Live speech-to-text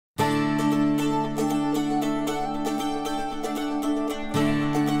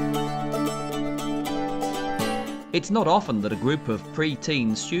It's not often that a group of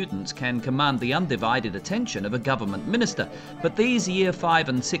pre-teen students can command the undivided attention of a government minister, but these Year 5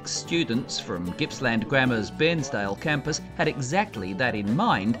 and 6 students from Gippsland Grammar's Bairnsdale Campus had exactly that in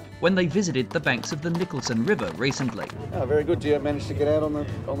mind when they visited the banks of the Nicholson River recently. Oh, very good. Do you manage to get out on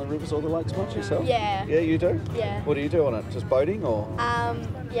the rivers or the lakes much yourself? Yeah. Yeah, you do? Yeah. What do you do on it? Just boating or?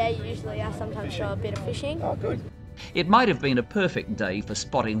 Yeah, usually I sometimes do a bit of fishing. Oh, good. It might have been a perfect day for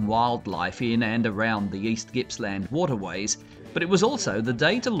spotting wildlife in and around the East Gippsland waterways, but it was also the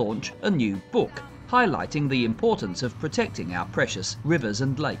day to launch a new book, highlighting the importance of protecting our precious rivers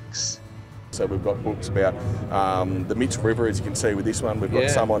and lakes. So we've got books about the Mitchell River, as you can see with this one. We've got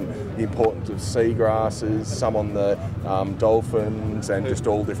some on the importance of seagrasses, some on the dolphins, and just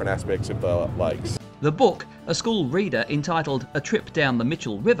all different aspects of the lakes. The book, a school reader entitled A Trip Down the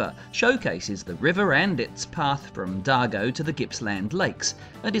Mitchell River, showcases the river and its path from Dargo to the Gippsland Lakes,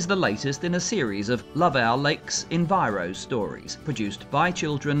 and is the latest in a series of Love Our Lakes Enviro-Stories, produced by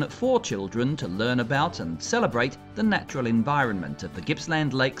children for children to learn about and celebrate the natural environment of the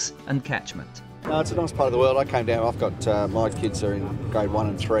Gippsland Lakes and catchment. No, it's a nice part of the world. I came down, I've got, my kids are in grade 1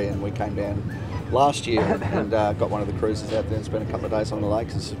 and 3, and we came down last year and got one of the cruises out there and spent a couple of days on the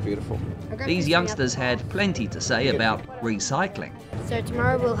lakes. It's just beautiful. These youngsters had plenty to say about recycling. So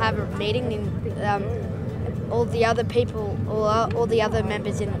tomorrow we'll have a meeting and all the other people, all the other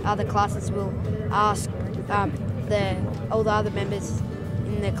members in other classes will ask all the other members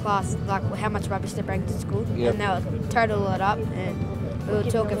in the class like how much rubbish they bring to school, and they'll total it up and we'll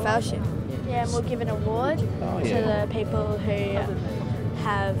talk a fellowship. Yeah, and we'll give an award to the people who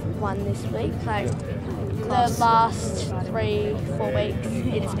have won this week. Like the last 3-4 weeks,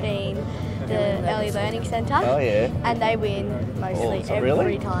 it's been the Early Learning Centre. Oh yeah. And they win mostly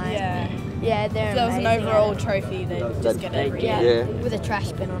every time. Yeah. Yeah, they're There was an amazing. overall trophy they just get every year. Yeah. With a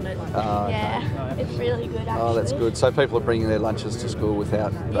trash bin on it. Yeah, it's really good actually. Oh, that's good. So people are bringing their lunches to school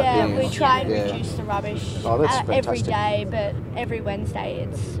without Yeah, being... we try and reduce the rubbish every fantastic. day, but every Wednesday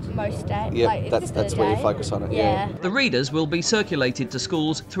it's most days. Yeah, like, it's that's the where you day. focus on it. Yeah. The readers will be circulated to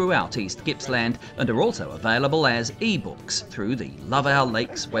schools throughout East Gippsland and are also available as e-books through the Love Our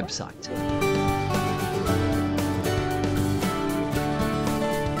Lakes website.